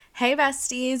Hey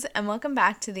besties, and welcome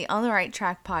back to the On the Right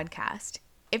Track podcast.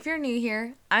 If you're new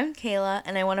here, I'm Kayla,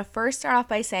 and I want to first start off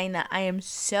by saying that I am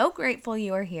so grateful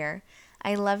you are here.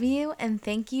 I love you, and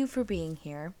thank you for being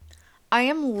here. I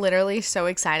am literally so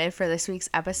excited for this week's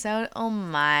episode. Oh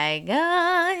my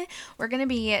god. We're going to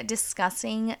be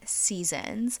discussing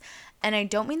seasons, and I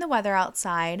don't mean the weather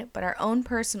outside, but our own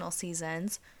personal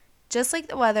seasons. Just like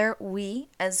the weather, we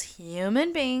as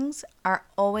human beings are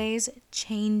always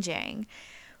changing.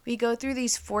 We go through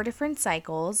these 4 different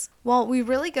cycles. Well, we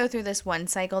really go through this one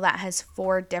cycle that has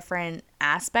 4 different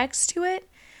aspects to it.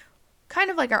 Kind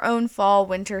of like our own fall,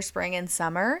 winter, spring, and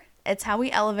summer. It's how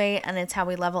we elevate, and it's how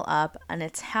we level up, and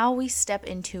it's how we step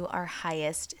into our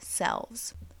highest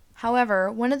selves.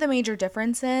 However, one of the major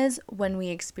differences when we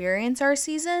experience our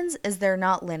seasons is they're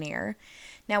not linear.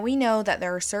 Now, we know that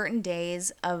there are certain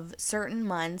days of certain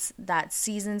months that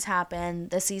seasons happen,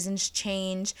 the seasons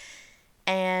change,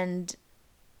 and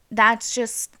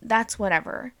that's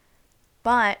whatever.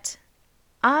 But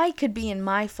I could be in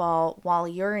my fall while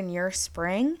you're in your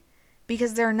spring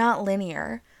because they're not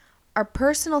linear. Our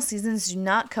personal seasons do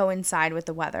not coincide with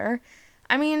the weather.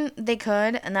 I mean, they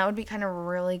could, and that would be kind of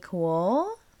really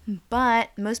cool.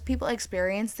 But most people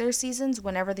experience their seasons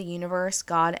whenever the universe,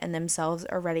 God, and themselves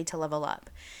are ready to level up.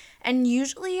 And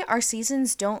usually our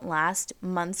seasons don't last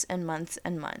months and months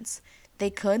and months. They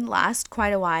could last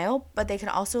quite a while, but they could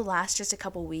also last just a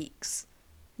couple weeks.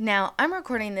 Now, I'm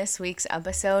recording this week's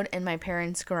episode in my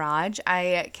parents' garage.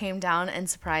 I came down and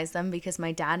surprised them because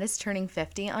my dad is turning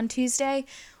 50 on Tuesday,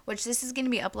 which this is going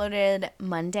to be uploaded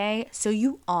Monday. So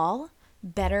you all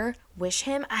better wish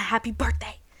him a happy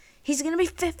birthday. He's going to be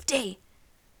 50.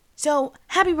 So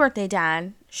happy birthday,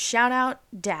 Dad. Shout out,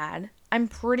 Dad. I'm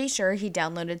pretty sure he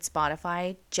downloaded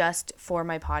Spotify just for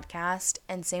my podcast,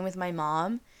 and same with my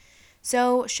mom.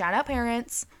 So, shout out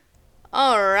parents.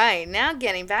 Alright, now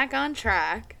getting back on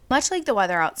track. Much like the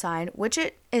weather outside, which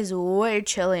it is way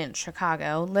chilly in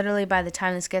Chicago. Literally by the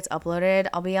time this gets uploaded,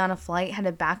 I'll be on a flight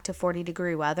headed back to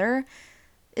 40-degree weather.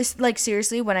 It's like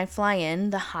seriously, when I fly in,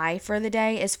 the high for the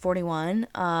day is 41.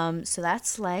 So that's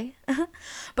slay.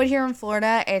 But here in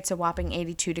Florida, it's a whopping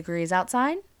 82 degrees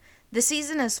outside. The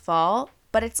season is fall,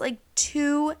 but it's like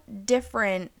 2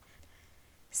 different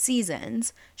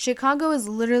seasons. Chicago is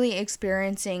literally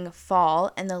experiencing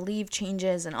fall and the leaf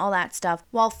changes and all that stuff,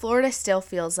 while Florida still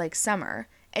feels like summer.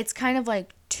 It's kind of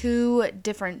like 2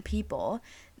 different people.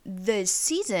 The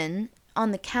season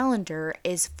on the calendar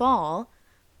is fall,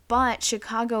 but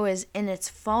Chicago is in its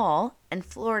fall and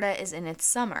Florida is in its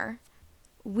summer.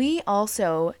 We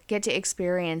also get to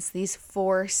experience these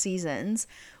 4 seasons.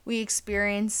 We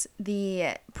experience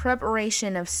the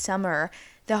preparation of summer,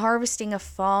 the harvesting of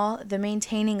fall, the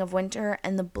maintaining of winter,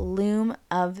 and the bloom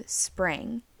of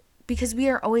spring. Because we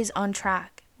are always on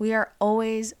track. We are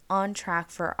always on track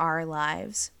for our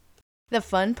lives. The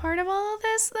fun part of all of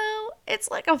this, though, it's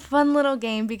like a fun little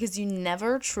game because you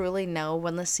never truly know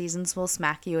when the seasons will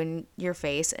smack you in your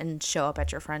face and show up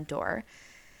at your front door.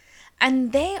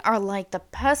 And they are like the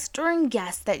pestering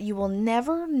guests that you will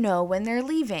never know when they're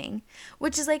leaving,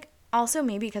 which is like also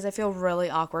maybe because I feel really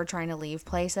awkward trying to leave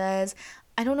places.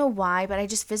 I don't know why, but I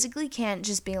just physically can't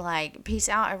just be like, peace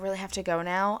out, I really have to go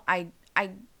now. I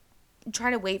try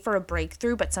to wait for a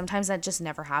breakthrough, but sometimes that just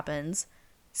never happens.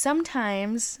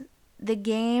 Sometimes the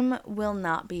game will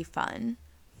not be fun.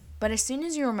 But as soon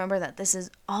as you remember that this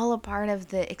is all a part of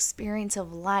the experience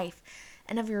of life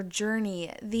and of your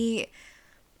journey,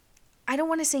 I don't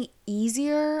want to say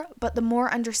easier, but the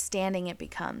more understanding it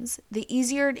becomes, the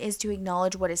easier it is to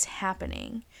acknowledge what is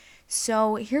happening.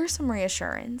 So here's some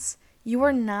reassurance. You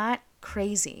are not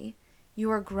crazy.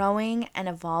 You are growing and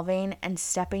evolving and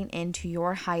stepping into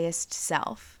your highest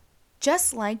self.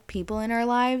 Just like people in our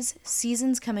lives,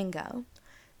 seasons come and go.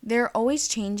 They're always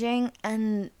changing,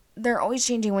 and they're always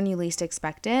changing when you least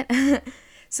expect it.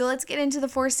 So let's get into the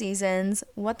 4 seasons,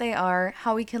 what they are,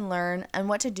 how we can learn, and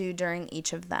what to do during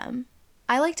each of them.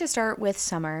 I like to start with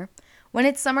summer. When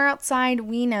it's summer outside,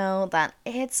 we know that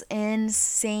it's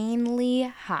insanely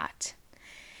hot.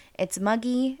 It's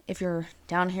muggy. If you're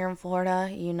down here in Florida,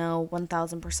 you know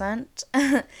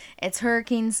 1000%. It's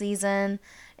hurricane season.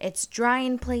 It's dry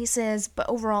in places, but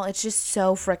overall it's just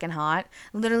so freaking hot.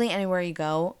 Literally anywhere you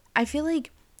go. I feel like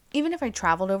even if I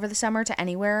traveled over the summer to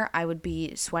anywhere, I would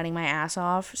be sweating my ass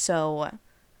off. So,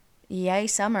 yay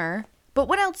summer. But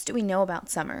what else do we know about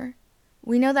summer?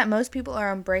 We know that most people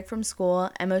are on break from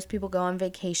school and most people go on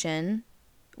vacation,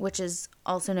 which is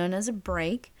also known as a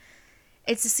break.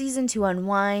 It's a season to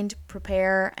unwind,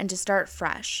 prepare, and to start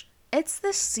fresh. It's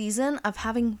the season of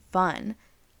having fun.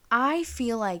 I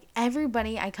feel like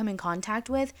everybody I come in contact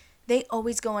with They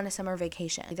always go on a summer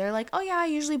vacation. They're like, oh yeah, I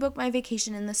usually book my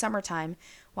vacation in the summertime.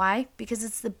 Why? Because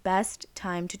it's the best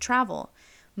time to travel.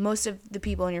 Most of the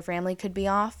people in your family could be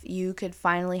off. You could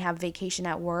finally have vacation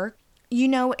at work. You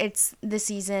know, it's the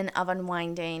season of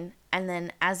unwinding. And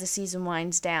then as the season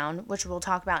winds down, which we'll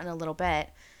talk about in a little bit,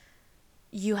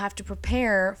 you have to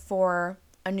prepare for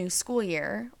a new school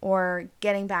year or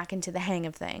getting back into the hang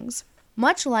of things.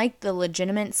 Much like the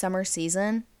legitimate summer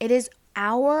season, it is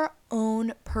our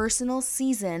own personal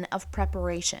season of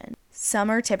preparation.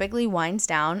 Summer typically winds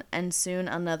down and soon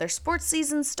another sports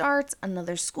season starts,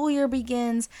 another school year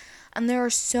begins, and there are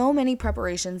so many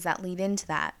preparations that lead into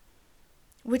that,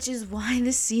 which is why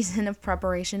the season of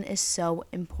preparation is so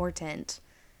important.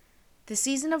 The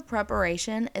season of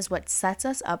preparation is what sets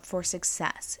us up for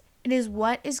success. It is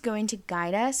what is going to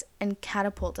guide us and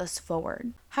catapult us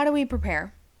forward. How do we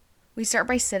prepare? We start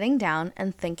by sitting down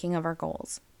and thinking of our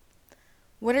goals.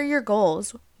 What are your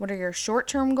goals? What are your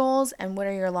short-term goals and what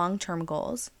are your long-term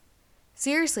goals?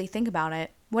 Seriously, think about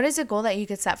it. What is a goal that you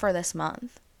could set for this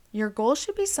month? Your goal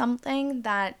should be something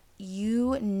that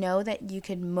you know that you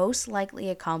could most likely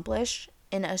accomplish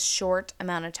in a short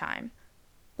amount of time.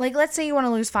 Like, let's say you want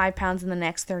to lose 5 pounds in the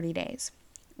next 30 days.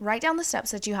 Write down the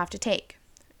steps that you have to take.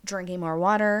 Drinking more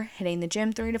water, hitting the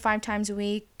gym 3 to 5 times a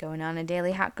week, going on a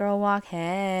daily hot girl walk,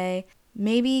 hey.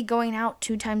 Maybe going out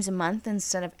 2 times a month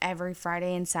instead of every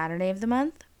Friday and Saturday of the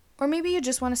month. Or maybe you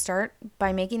just want to start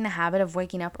by making the habit of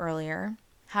waking up earlier.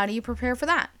 How do you prepare for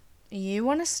that? You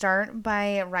want to start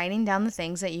by writing down the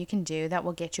things that you can do that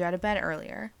will get you out of bed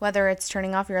earlier. Whether it's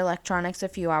turning off your electronics a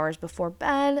few hours before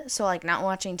bed, so like not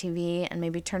watching TV and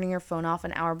maybe turning your phone off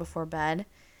an hour before bed.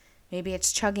 Maybe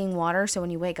it's chugging water so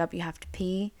when you wake up you have to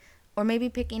pee. Or maybe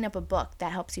picking up a book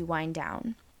that helps you wind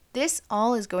down. This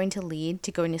all is going to lead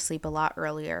to going to sleep a lot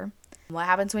earlier. What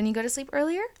happens when you go to sleep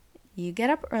earlier? You get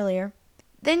up earlier.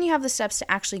 Then you have the steps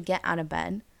to actually get out of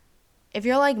bed. If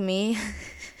you're like me,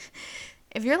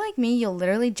 you'll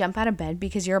literally jump out of bed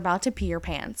because you're about to pee your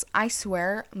pants. I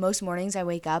swear, most mornings I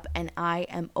wake up and I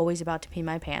am always about to pee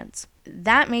my pants.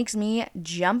 That makes me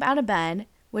jump out of bed,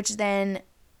 which then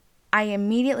I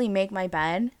immediately make my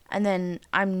bed, and then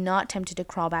I'm not tempted to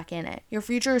crawl back in it. Your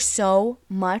future is so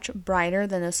much brighter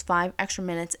than those 5 extra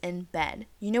minutes in bed.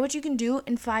 You know what you can do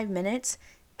in 5 minutes?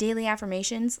 Daily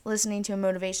affirmations, listening to a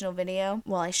motivational video.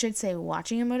 Well, I should say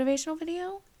watching a motivational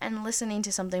video and listening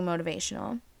to something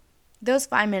motivational. Those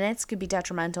 5 minutes could be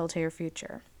detrimental to your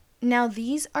future. Now,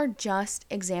 these are just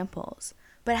examples,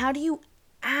 but how do you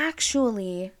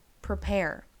actually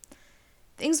prepare?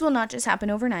 Things will not just happen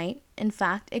overnight. In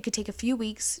fact, it could take a few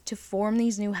weeks to form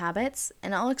these new habits,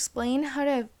 and I'll explain how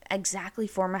to exactly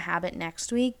form a habit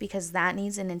next week because that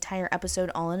needs an entire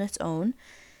episode all on its own.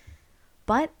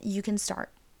 But you can start.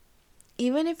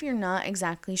 Even if you're not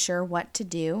exactly sure what to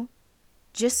do,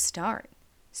 just start.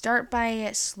 Start by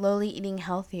slowly eating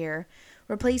healthier.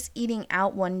 Replace eating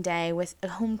out one day with a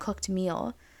home-cooked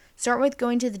meal. Start with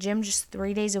going to the gym just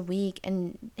 3 days a week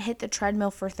and hit the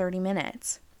treadmill for 30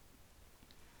 minutes.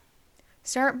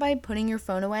 Start by putting your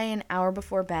phone away an hour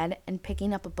before bed and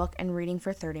picking up a book and reading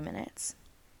for 30 minutes.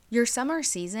 Your summer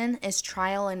season is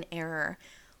trial and error.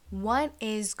 What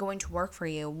is going to work for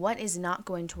you? What is not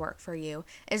going to work for you?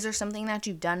 Is there something that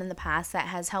you've done in the past that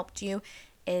has helped you?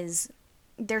 Is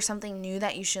there something new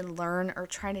that you should learn or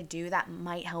try to do that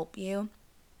might help you?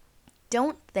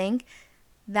 Don't think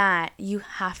that you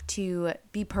have to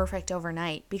be perfect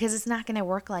overnight because it's not going to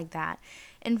work like that.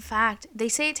 In fact, they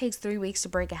say it takes 3 weeks to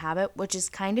break a habit, which is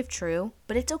kind of true,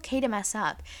 but it's okay to mess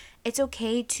up. It's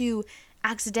okay to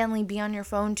accidentally be on your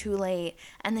phone too late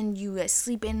and then you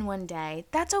sleep in one day.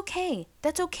 That's okay.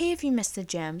 That's okay if you miss the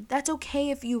gym. That's okay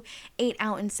if you ate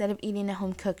out instead of eating a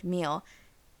home-cooked meal.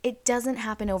 It doesn't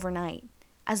happen overnight.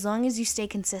 As long as you stay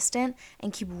consistent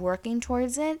and keep working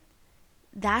towards it,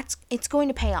 it's going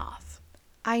to pay off.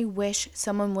 I wish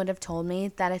someone would have told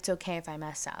me that it's okay if I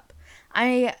mess up.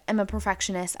 I am a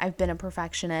perfectionist. I've been a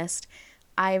perfectionist.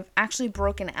 I've actually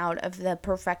broken out of the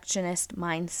perfectionist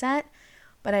mindset,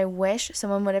 but I wish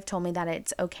someone would have told me that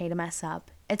it's okay to mess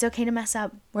up. It's okay to mess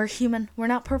up. We're human. We're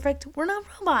not perfect. We're not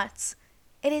robots.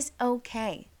 It is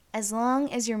okay. As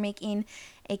long as you're making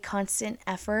a constant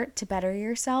effort to better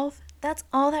yourself, that's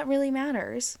all that really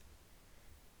matters.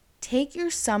 Take your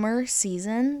summer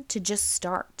season to just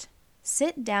start.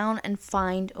 Sit down and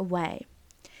find a way.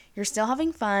 You're still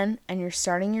having fun and you're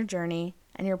starting your journey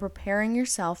and you're preparing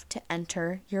yourself to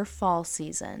enter your fall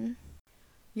season.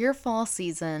 Your fall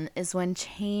season is when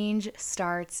change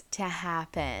starts to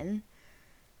happen.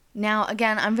 Now,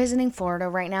 again, I'm visiting Florida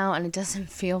right now and it doesn't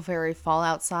feel very fall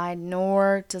outside,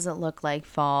 nor does it look like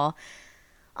fall.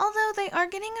 Although they are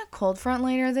getting a cold front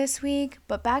later this week,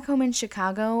 but back home in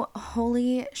Chicago,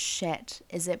 holy shit,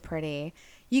 is it pretty.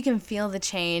 You can feel the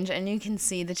change and you can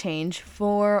see the change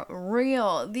for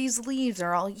real. These leaves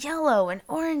are all yellow and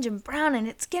orange and brown and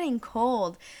it's getting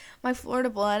cold. My Florida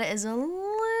blood is a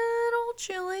little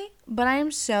chilly, but I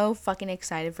am so fucking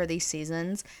excited for these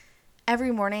seasons.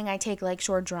 Every morning I take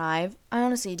Lakeshore Drive. I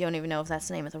honestly don't even know if that's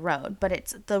the name of the road, but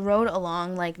it's the road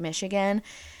along Lake Michigan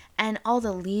and all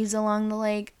the leaves along the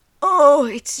lake. Oh,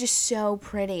 it's just so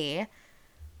pretty.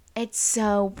 It's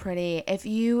so pretty. If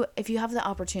you have the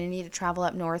opportunity to travel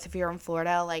up north, if you're in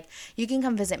Florida, like, you can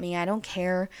come visit me. I don't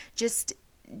care. Just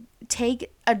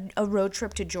take a road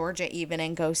trip to Georgia even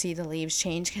and go see the leaves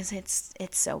change because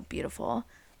it's so beautiful.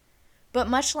 But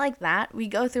much like that, we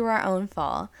go through our own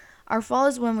fall. Our fall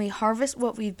is when we harvest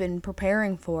what we've been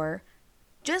preparing for.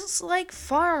 Just like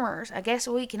farmers. I guess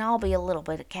we can all be a little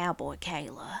bit of cowboy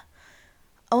Kayla.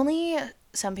 Only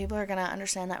some people are going to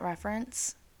understand that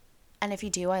reference. And if you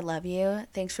do, I love you.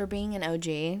 Thanks for being an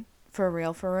OG. For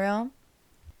real, for real.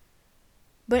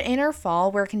 But in our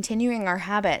fall, we're continuing our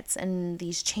habits and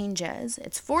these changes.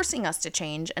 It's forcing us to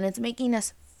change, and it's making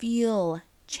us feel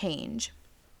change.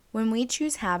 When we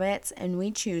choose habits and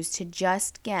we choose to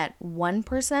just get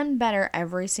 1% better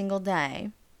every single day,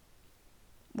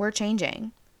 we're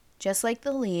changing. Just like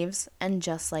the leaves and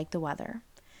just like the weather.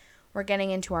 We're getting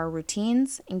into our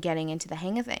routines and getting into the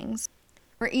hang of things.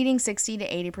 We're eating 60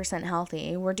 to 80%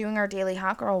 healthy. We're doing our daily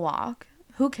hot girl walk.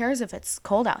 Who cares if it's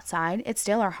cold outside? It's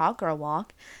still our hot girl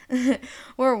walk.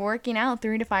 We're working out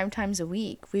 3 to 5 times a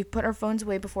week. We've put our phones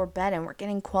away before bed and we're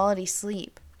getting quality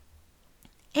sleep.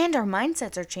 And our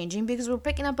mindsets are changing because we're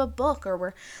picking up a book or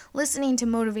we're listening to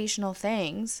motivational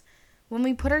things. When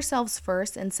we put ourselves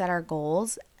first and set our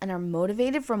goals and are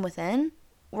motivated from within,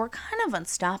 we're kind of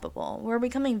unstoppable. We're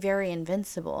becoming very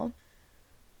invincible.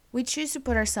 We choose to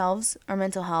put ourselves, our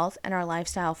mental health, and our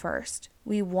lifestyle first.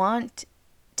 We want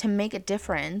to make a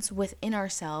difference within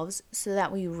ourselves so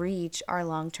that we reach our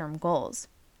long-term goals.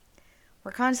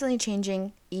 We're constantly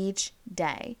changing each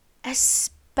day,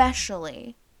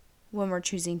 especially when we're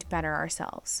choosing to better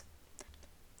ourselves.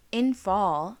 In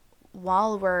fall,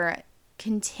 while we're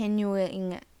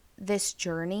continuing this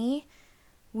journey,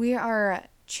 we are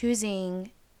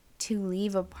choosing to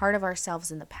leave a part of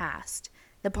ourselves in the past.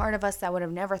 The part of us that would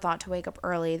have never thought to wake up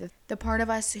early. The part of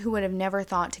us who would have never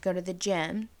thought to go to the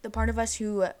gym. The part of us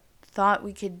who thought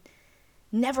we could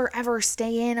never ever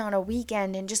stay in on a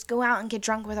weekend and just go out and get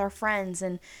drunk with our friends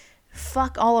and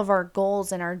fuck all of our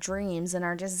goals and our dreams and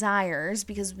our desires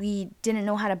because we didn't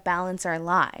know how to balance our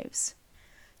lives.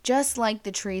 Just like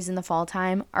the trees in the fall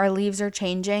time, our leaves are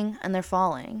changing and they're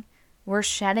falling. We're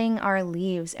shedding our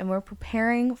leaves and we're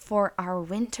preparing for our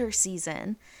winter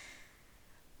season.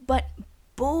 But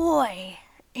boy,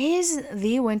 is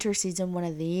the winter season one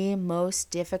of the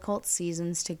most difficult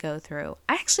seasons to go through.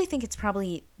 I actually think it's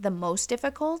probably the most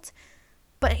difficult,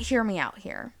 but hear me out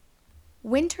here.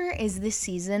 Winter is the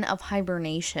season of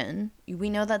hibernation.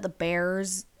 We know that the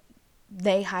bears,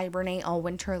 they hibernate all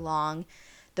winter long.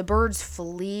 The birds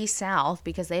flee south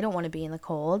because they don't want to be in the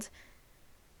cold.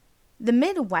 The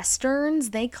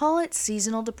Midwesterns, they call it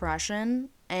seasonal depression,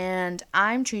 and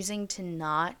I'm choosing to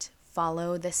not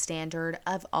follow the standard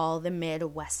of all the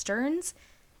Midwesterns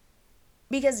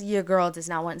because your girl does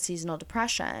not want seasonal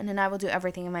depression, and I will do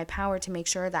everything in my power to make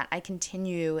sure that I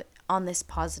continue on this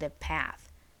positive path.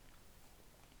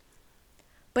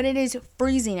 But it is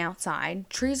freezing outside.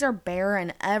 Trees are bare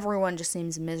and everyone just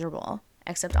seems miserable.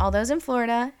 Except all those in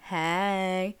Florida.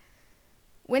 Hey.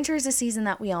 Winter is a season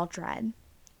that we all dread.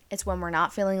 It's when we're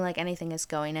not feeling like anything is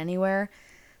going anywhere.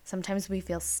 Sometimes we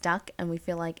feel stuck and we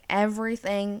feel like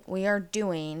everything we are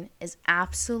doing is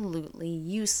absolutely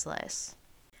useless.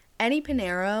 Eddie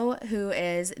Pinero, who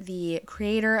is the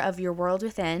creator of Your World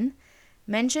Within,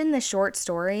 mentioned the short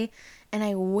story, and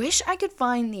I wish I could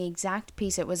find the exact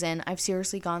piece it was in. I've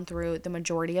seriously gone through the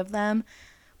majority of them.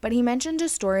 But he mentioned a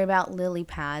story about lily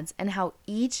pads and how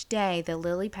each day the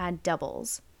lily pad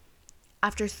doubles.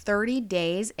 After 30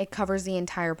 days, it covers the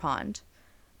entire pond.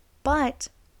 But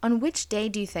on which day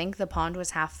do you think the pond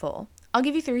was half full? I'll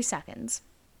give you 3 seconds.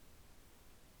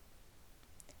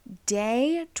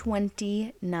 Day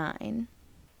 29.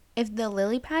 If the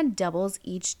lily pad doubles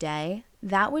each day,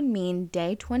 that would mean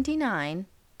day 29,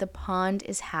 the pond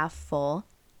is half full,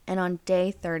 and on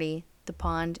day 30, the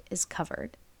pond is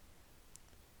covered.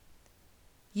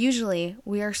 Usually,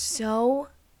 we are so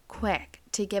quick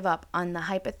to give up on the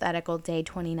hypothetical day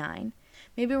 29.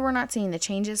 Maybe we're not seeing the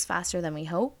changes faster than we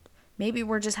hope. Maybe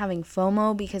we're just having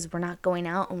FOMO because we're not going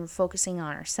out and we're focusing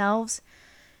on ourselves.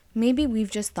 Maybe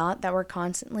we've just thought that we're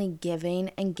constantly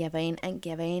giving and giving and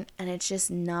giving, and it's just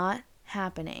not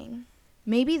happening.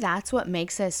 Maybe that's what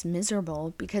makes us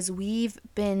miserable, because we've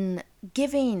been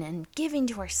giving and giving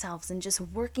to ourselves and just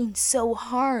working so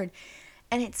hard,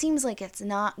 and it seems like it's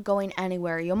not going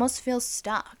anywhere. You almost feel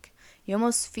stuck. You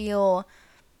almost feel,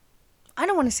 I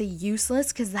don't want to say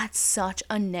useless because that's such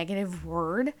a negative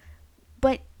word,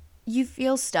 but you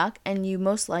feel stuck, and you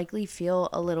most likely feel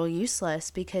a little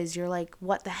useless because you're like,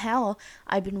 what the hell?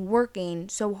 I've been working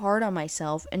so hard on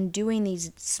myself and doing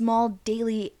these small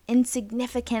daily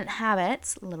insignificant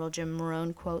habits, little Jim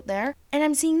Rohn quote there, and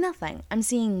I'm seeing nothing. I'm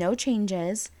seeing no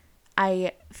changes.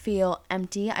 I feel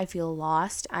empty. I feel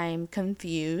lost. I'm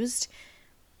confused.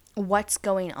 What's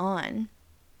going on?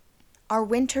 Our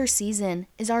winter season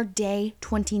is our day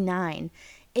 29.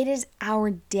 It is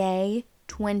our day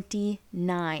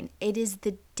 29. It is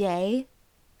the day,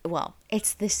 well,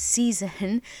 it's the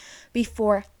season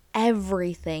before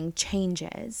everything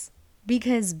changes.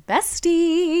 Because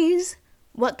besties,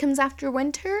 what comes after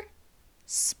winter?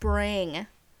 Spring.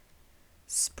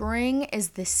 Spring is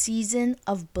the season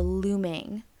of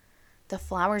blooming. The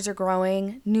flowers are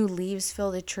growing, new leaves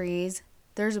fill the trees.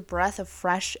 There's a breath of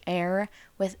fresh air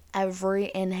with every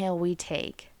inhale we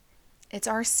take. It's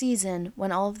our season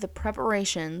when all of the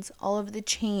preparations, all of the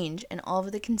change, and all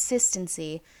of the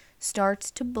consistency starts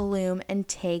to bloom and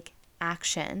take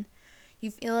action.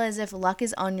 You feel as if luck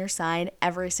is on your side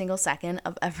every single second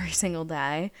of every single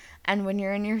day. And when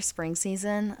you're in your spring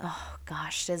season, oh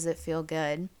gosh, does it feel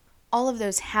good. All of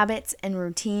those habits and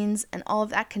routines and all of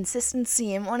that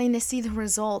consistency and wanting to see the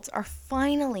results are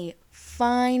finally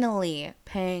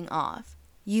paying off.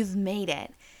 You've made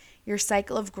it. Your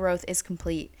cycle of growth is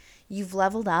complete. You've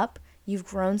leveled up, you've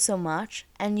grown so much,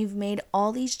 and you've made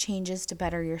all these changes to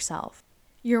better yourself.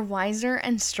 You're wiser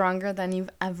and stronger than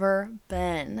you've ever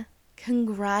been.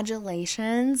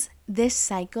 Congratulations, this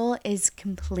cycle is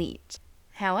complete.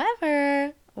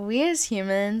 However, we as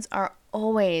humans are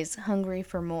always hungry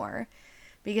for more,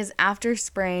 because after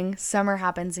spring, summer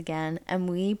happens again, and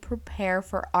we prepare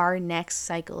for our next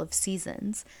cycle of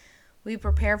seasons. We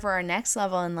prepare for our next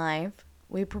level in life.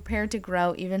 We prepare to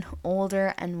grow even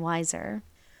older and wiser.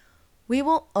 We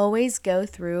will always go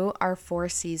through our 4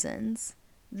 seasons.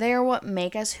 They are what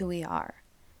make us who we are.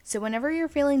 So whenever you're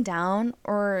feeling down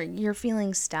or you're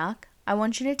feeling stuck, I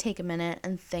want you to take a minute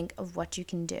and think of what you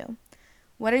can do.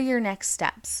 What are your next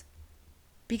steps?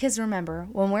 Because remember,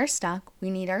 when we're stuck, we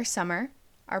need our summer,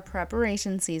 our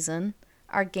preparation season,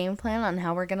 our game plan on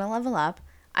how we're going to level up.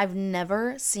 I've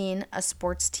never seen a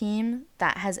sports team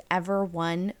that has ever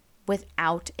won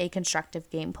without a constructive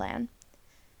game plan.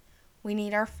 We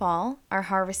need our fall, our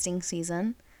harvesting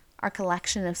season, our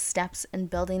collection of steps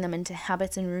and building them into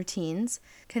habits and routines.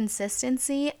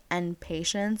 Consistency and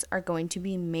patience are going to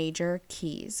be major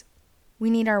keys. We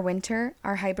need our winter,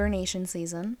 our hibernation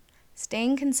season.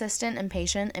 Staying consistent and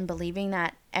patient and believing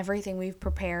that everything we've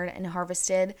prepared and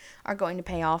harvested are going to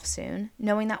pay off soon,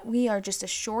 knowing that we are just a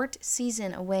short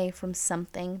season away from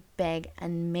something big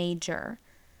and major.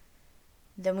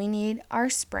 Then we need our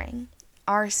spring,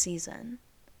 our season,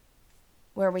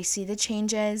 where we see the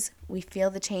changes, we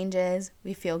feel the changes,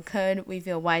 we feel good, we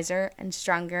feel wiser and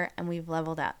stronger, and we've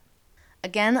leveled up.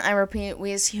 Again, I repeat,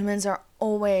 we as humans are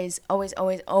always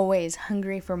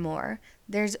hungry for more.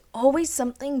 There's always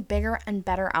something bigger and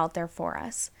better out there for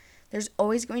us. There's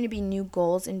always going to be new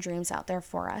goals and dreams out there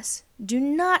for us. Do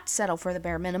not settle for the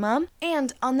bare minimum.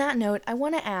 And on that note, I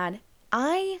want to add,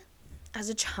 I, as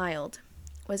a child,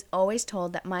 was always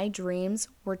told that my dreams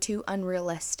were too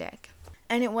unrealistic.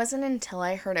 And it wasn't until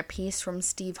I heard a piece from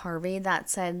Steve Harvey that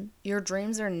said, your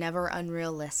dreams are never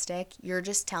unrealistic. You're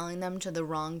just telling them to the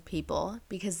wrong people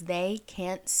because they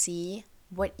can't see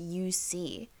what you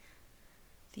see.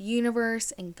 The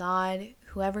universe and God,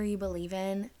 whoever you believe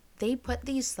in, they put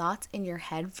these thoughts in your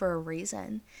head for a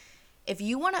reason. If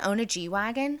you want to own a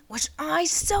G-Wagon, which I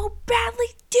so badly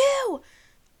do,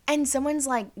 and someone's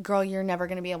like, girl, you're never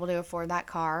going to be able to afford that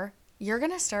car, you're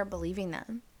going to start believing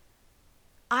them.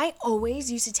 I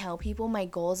always used to tell people my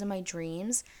goals and my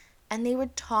dreams, and they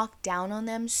would talk down on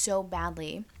them so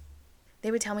badly.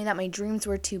 They would tell me that my dreams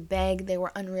were too big, they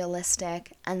were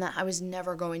unrealistic, and that I was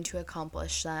never going to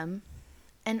accomplish them.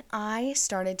 And I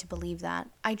started to believe that.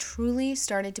 I truly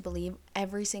started to believe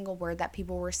every single word that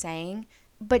people were saying.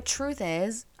 But truth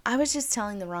is, I was just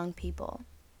telling the wrong people.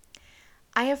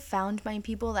 I have found my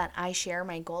people that I share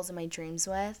my goals and my dreams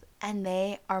with, and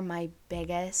they are my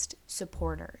biggest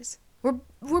supporters.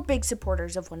 We're big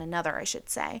supporters of one another, I should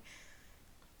say.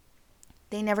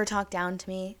 They never talk down to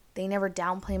me. They never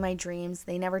downplay my dreams.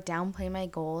 They never downplay my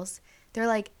goals. They're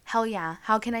like, hell yeah,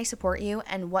 how can I support you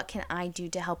and what can I do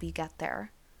to help you get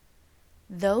there?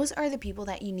 Those are the people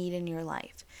that you need in your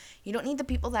life. You don't need the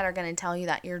people that are going to tell you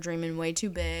that you're dreaming way too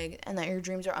big and that your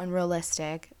dreams are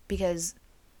unrealistic, because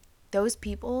those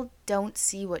people don't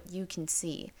see what you can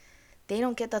see. They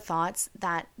don't get the thoughts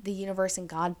that the universe and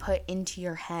God put into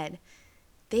your head.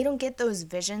 They don't get those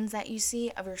visions that you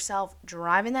see of yourself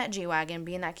driving that G-Wagon,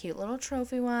 being that cute little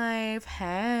trophy wife.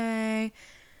 Hey.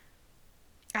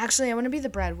 Actually, I want to be the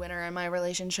breadwinner in my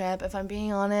relationship, if I'm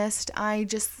being honest. I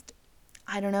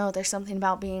don't know. There's something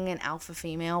about being an alpha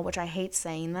female, which I hate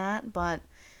saying that, but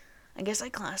I guess I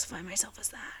classify myself as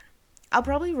that. I'll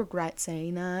probably regret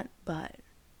saying that, but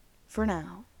for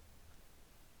now,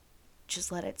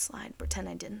 just let it slide. Pretend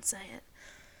I didn't say it.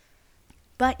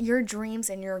 But your dreams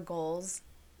and your goals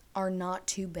are not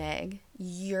too big.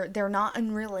 They're not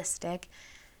unrealistic.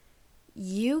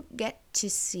 You get to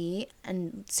see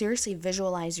and seriously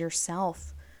visualize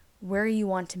yourself where you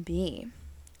want to be.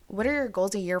 What are your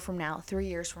goals a year from now, 3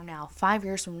 years from now, 5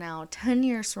 years from now, 10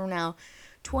 years from now,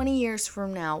 20 years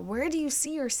from now? Where do you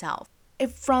see yourself?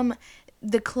 If from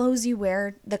the clothes you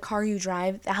wear, the car you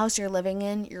drive, the house you're living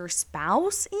in, your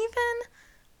spouse even?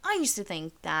 I used to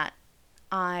think that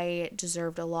I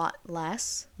deserved a lot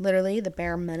less, literally the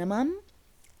bare minimum.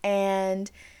 And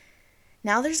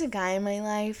now there's a guy in my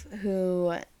life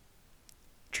who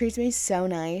treats me so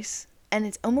nice, and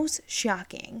it's almost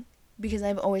shocking because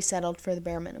I've always settled for the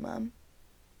bare minimum.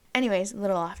 Anyways, a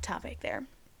little off topic there.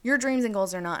 Your dreams and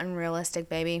goals are not unrealistic,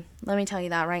 baby. Let me tell you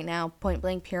that right now, point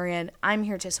blank period. I'm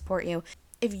here to support you.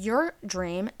 If your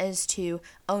dream is to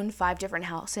own 5 different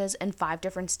houses in 5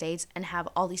 different states and have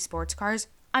all these sports cars,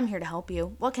 I'm here to help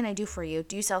you. What can I do for you?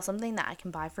 Do you sell something that I can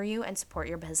buy for you and support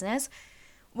your business?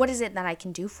 What is it that I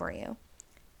can do for you?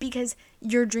 Because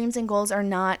your dreams and goals are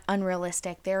not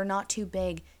unrealistic. They're not too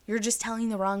big. You're just telling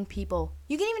the wrong people.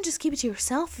 You can even just keep it to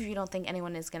yourself if you don't think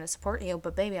anyone is going to support you.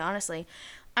 But baby, honestly,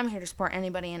 I'm here to support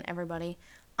anybody and everybody.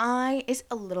 It's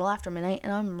a little after midnight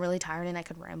and I'm really tired and I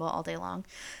could ramble all day long.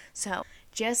 So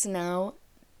just know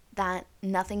that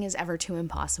nothing is ever too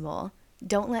impossible.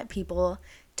 Don't let people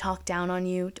talk down on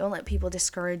you. Don't let people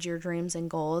discourage your dreams and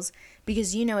goals,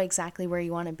 because you know exactly where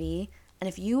you want to be. And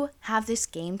if you have this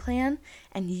game plan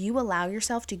and you allow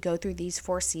yourself to go through these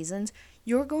 4 seasons,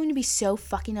 you're going to be so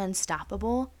fucking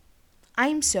unstoppable.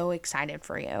 I'm so excited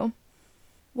for you.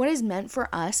 What is meant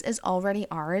for us is already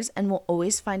ours and will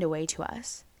always find a way to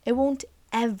us. It won't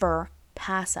ever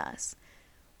pass us.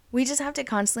 We just have to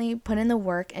constantly put in the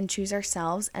work and choose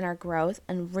ourselves and our growth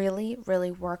and really, really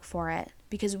work for it,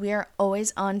 because we are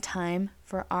always on time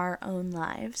for our own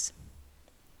lives.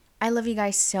 I love you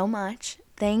guys so much.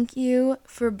 Thank you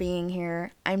for being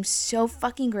here. I'm so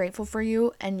fucking grateful for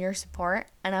you and your support,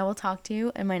 and I will talk to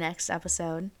you in my next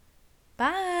episode.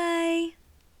 Bye.